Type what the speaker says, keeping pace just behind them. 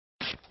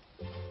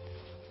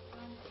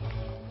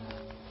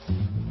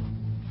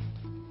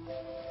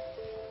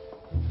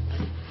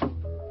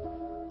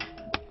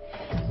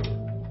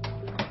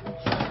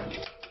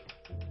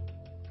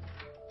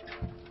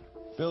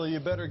you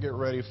better get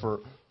ready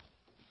for...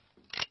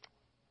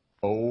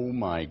 Oh,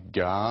 my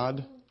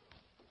God.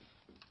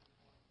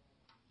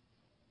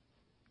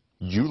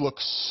 You look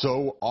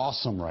so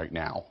awesome right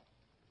now.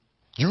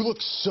 You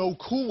look so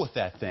cool with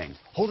that thing.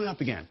 Hold it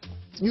up again.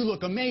 You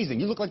look amazing.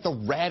 You look like the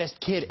raddest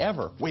kid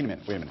ever. Wait a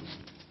minute.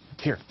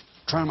 Here,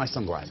 try on my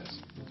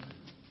sunglasses.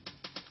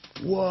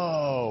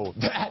 Whoa,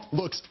 that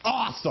looks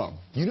awesome.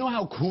 You know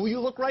how cool you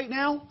look right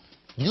now?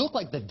 You look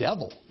like the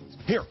devil.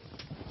 Here.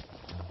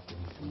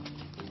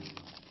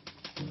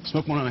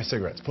 Smoke one of my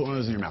cigarettes. Put one of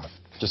those in your mouth.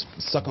 Just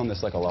suck on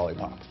this like a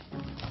lollipop.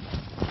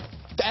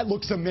 That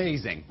looks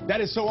amazing.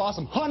 That is so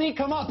awesome. Honey,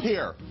 come up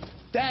here.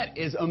 That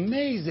is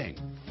amazing.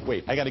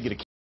 Wait, I got to get a